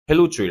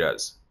Hello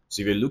traders.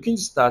 So if you're looking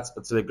to start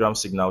a Telegram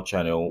signal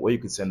channel where you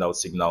could send out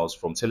signals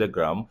from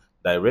Telegram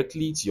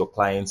directly to your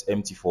client's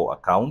MT4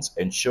 account,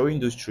 ensuring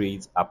those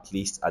trades are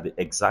placed at the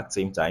exact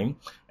same time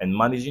and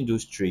managing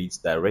those trades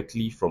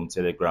directly from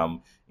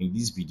Telegram, in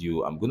this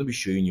video I'm going to be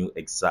showing you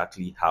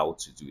exactly how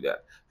to do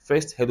that.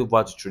 First, head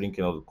over to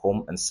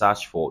tradingkennel.com and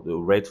search for the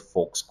Red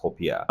Fox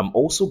copier. I'm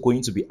also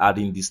going to be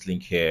adding this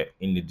link here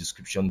in the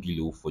description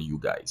below for you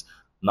guys.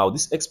 Now,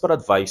 this expert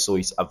advisor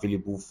is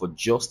available for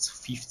just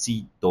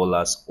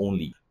 $50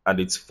 only, and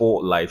it's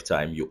for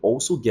lifetime. You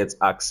also get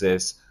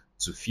access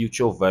to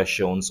future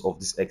versions of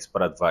this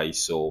expert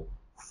advisor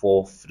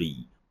for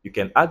free. You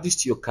can add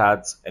this to your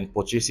cards and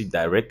purchase it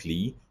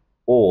directly,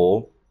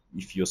 or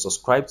if you're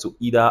subscribed to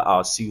either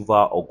our silver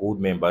or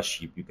gold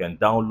membership, you can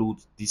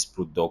download this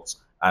product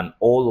and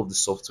all of the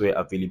software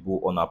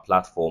available on our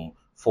platform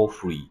for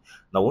free.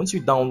 Now, once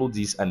you download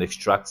this and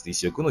extract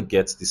this, you're going to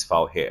get this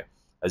file here.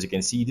 As you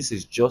can see, this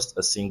is just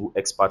a single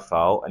expert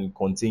file and it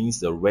contains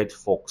the Red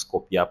Fox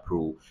Copier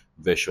Pro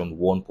version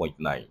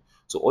 1.9.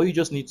 So all you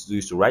just need to do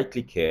is to right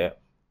click here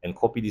and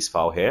copy this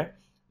file here,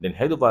 then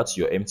head over to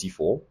your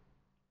MT4,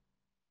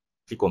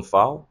 click on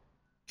File,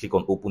 click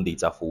on Open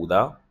Data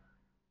Folder,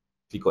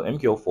 click on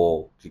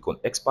MKO4, click on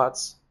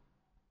Experts,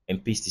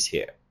 and paste this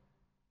here.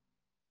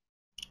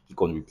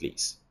 Click on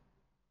Replace.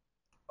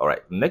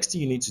 Alright, the next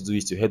thing you need to do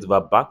is to head over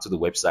back to the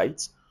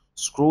website,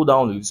 scroll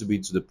down a little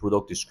bit to the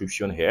product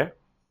description here,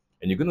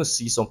 and you're going to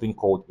see something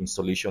called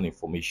installation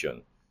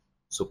information.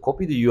 So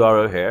copy the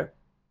URL here,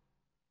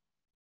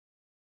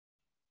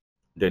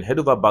 then head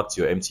over back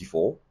to your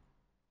MT4,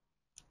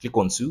 click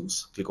on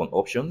Tools, click on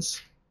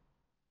Options,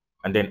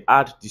 and then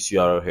add this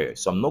URL here.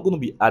 So I'm not going to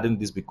be adding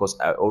this because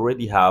I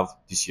already have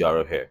this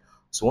URL here.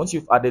 So once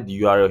you've added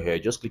the URL here,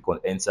 just click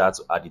on Enter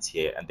to add it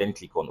here and then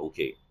click on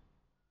OK.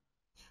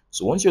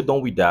 So once you're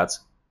done with that,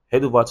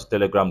 head over to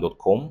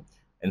telegram.com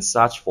and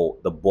search for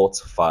the bot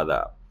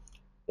father.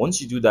 Once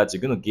you do that,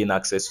 you're going to gain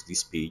access to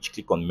this page.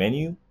 Click on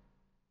Menu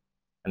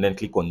and then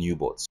click on New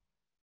Bots.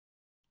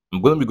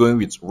 I'm going to be going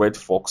with Red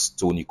Fox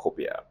Tony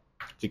Copier.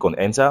 Click on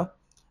Enter,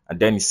 and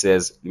then it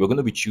says we're going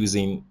to be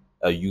choosing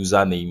a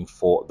username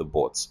for the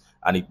bot,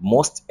 and it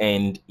must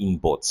end in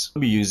bot.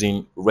 We'll be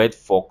using Red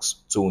Fox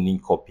Tony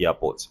Copier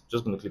bot.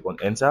 Just going to click on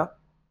Enter.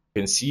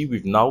 You can see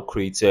we've now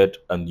created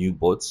a new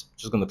bot.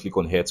 Just going to click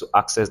on here to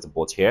access the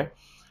bot here.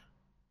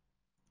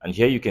 And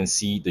here you can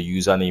see the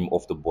username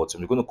of the bot.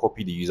 I'm going to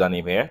copy the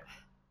username here,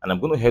 and I'm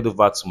going to head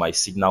over to my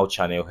Signal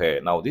channel here.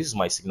 Now, this is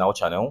my Signal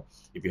channel.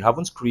 If you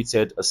haven't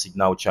created a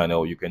Signal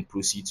channel, you can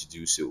proceed to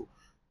do so.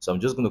 So I'm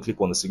just going to click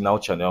on the Signal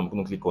channel. I'm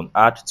going to click on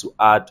Add to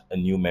add a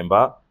new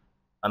member,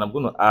 and I'm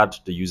going to add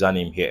the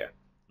username here.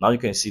 Now you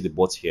can see the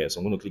bot here. So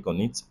I'm going to click on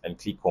it and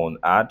click on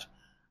Add,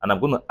 and I'm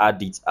going to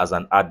add it as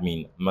an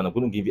admin. And I'm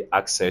going to give you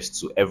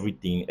access to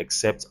everything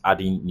except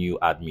adding new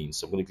admins.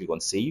 So I'm going to click on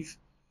Save,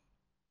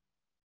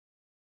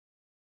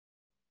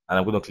 and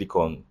I'm going to click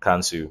on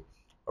Cancel.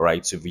 All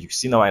right, so if you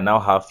see now, I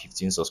now have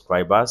 15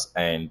 subscribers,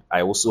 and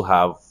I also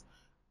have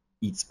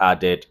it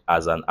added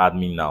as an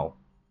admin now.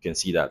 You can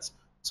see that.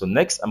 So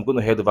next, I'm going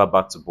to head over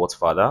back to Bot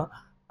Father,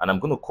 and I'm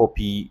going to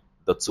copy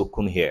the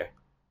token here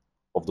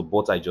of the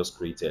bot I just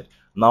created.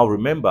 Now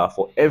remember,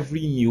 for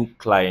every new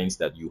client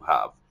that you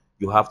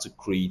have to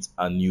create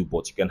a new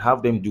bot. You can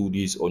have them do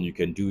this, or you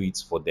can do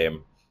it for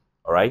them.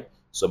 All right,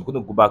 so I'm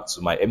going to go back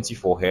to my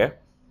MT4 here,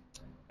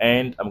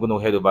 and I'm going to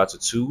head over to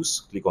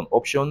Tools, click on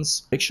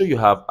Options. Make sure you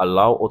have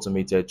Allow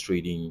Automated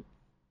Trading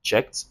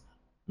checked.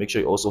 Make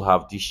sure you also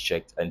have this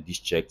checked and this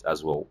checked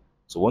as well.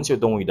 So once you're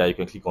done with that, you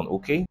can click on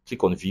OK,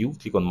 click on View,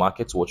 click on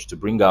Market Watch to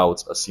bring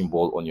out a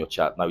symbol on your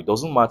chart. Now, it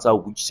doesn't matter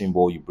which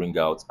symbol you bring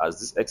out,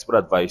 as this expert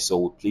advisor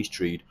will place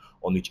trade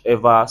on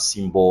whichever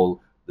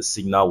symbol the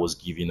signal was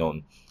given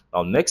on.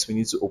 Now, next, we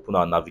need to open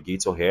our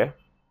navigator here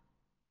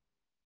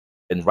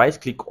and right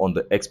click on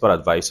the expert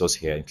advisors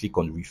here and click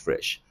on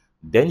Refresh.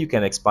 Then you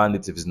can expand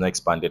it if it's not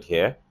expanded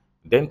here.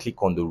 Then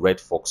click on the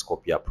Red Fox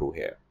Copier Pro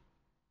here.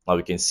 Now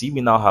we can see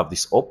we now have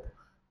this up.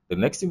 The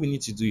next thing we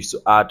need to do is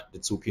to add the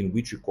token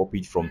which we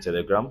copied from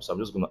Telegram. So I'm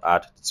just going to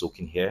add the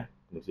token here.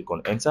 I'm going to click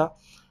on Enter.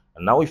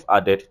 And now we've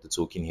added the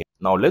token here.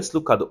 Now let's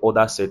look at the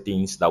other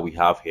settings that we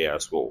have here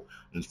as well.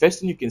 And the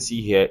first thing you can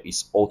see here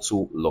is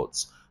auto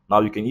lots.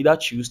 Now you can either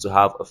choose to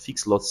have a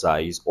fixed lot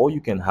size, or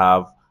you can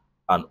have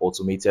an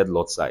automated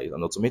lot size.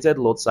 An automated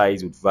lot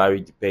size would vary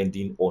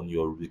depending on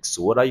your risk.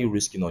 So what are you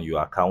risking on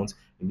your account?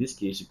 In this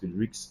case, you could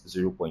risk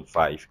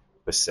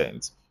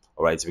 0.5%.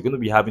 All right, so we're going to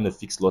be having a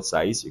fixed lot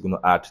size. You're going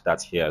to add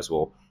that here as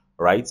well.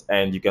 All right,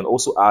 and you can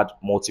also add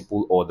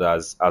multiple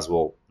orders as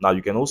well. Now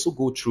you can also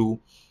go through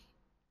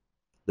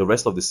the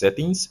rest of the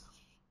settings,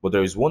 but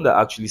there is one that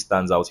actually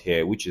stands out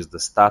here, which is the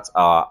start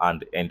hour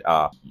and end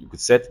hour. You could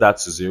set that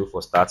to 0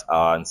 for start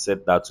hour and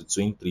set that to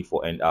 23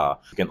 for end hour.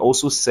 You can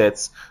also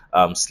set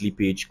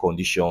slippage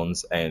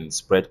conditions and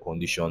spread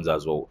conditions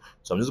as well.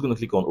 So I'm just going to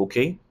click on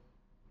OK,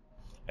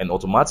 and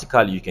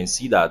automatically you can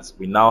see that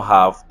we now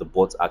have the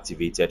bot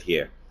activated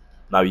here.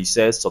 Now it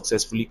says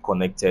successfully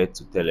connected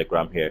to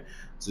Telegram here.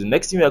 So the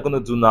next thing we are going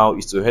to do now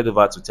is to head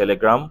over to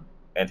Telegram,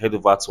 and head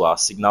over to our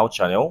signal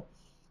channel,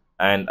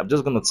 and I'm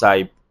just going to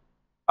type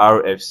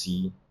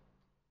RFC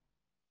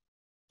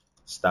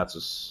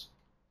status,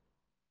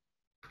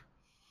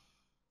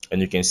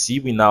 and you can see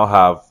we now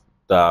have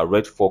the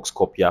Red Fox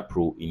Copier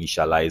Pro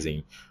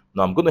initializing.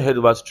 Now I'm going to head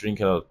over to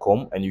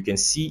tradingkernel.com, and you can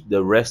see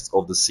the rest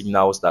of the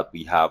signals that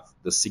we have,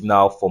 the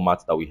signal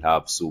format that we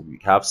have. So we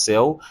have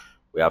sell,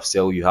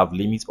 you have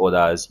limit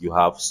orders, you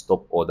have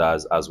stop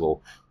orders as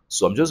well.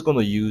 So I'm just going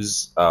to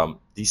use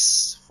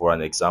this for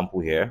an example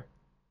here.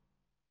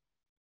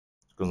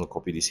 I'm going to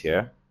copy this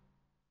here,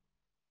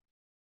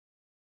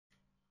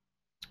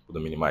 put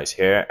the minimize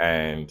here,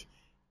 and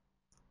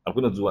I'm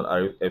going to do an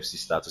RFC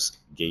status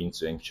again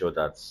to ensure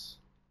that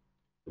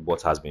the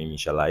bot has been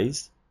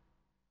initialized.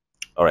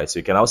 All right, so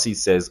you can now see it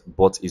says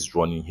bot is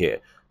running here.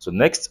 So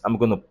next, I'm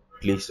going to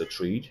place a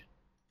trade.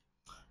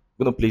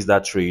 I'm going to place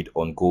that trade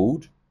on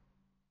gold.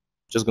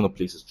 Just going to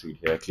place a trade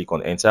here. Click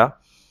on enter,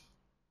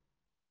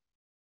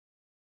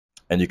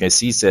 and you can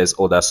see it says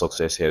order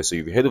success here. So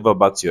if you head over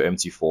back to your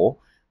MT4,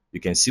 you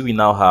can see we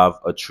now have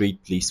a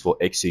trade placed for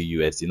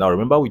XAUSD. Now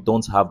remember, we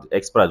don't have the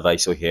expert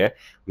advisor here.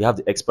 We have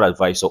the expert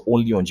advisor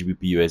only on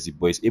GBP USD,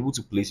 but it's able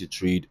to place a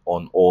trade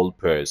on all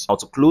pairs. Now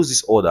to close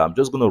this order, I'm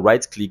just going to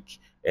right click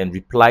and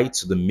reply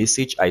to the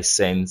message I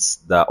sent,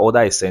 the order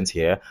I sent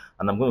here,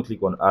 and I'm going to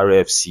click on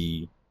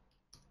RFC,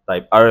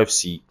 type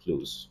RFC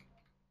close,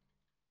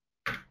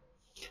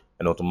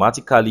 and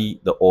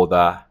automatically the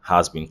order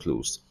has been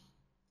closed.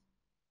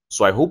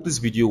 So I hope this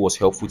video was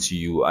helpful to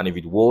you, and if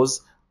it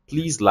was,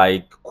 please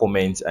like,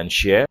 comment, and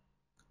share.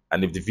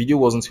 And if the video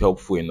wasn't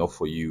helpful enough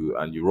for you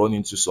and you run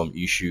into some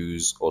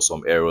issues or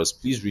some errors,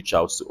 please reach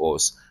out to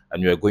us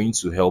and we are going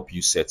to help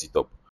you set it up.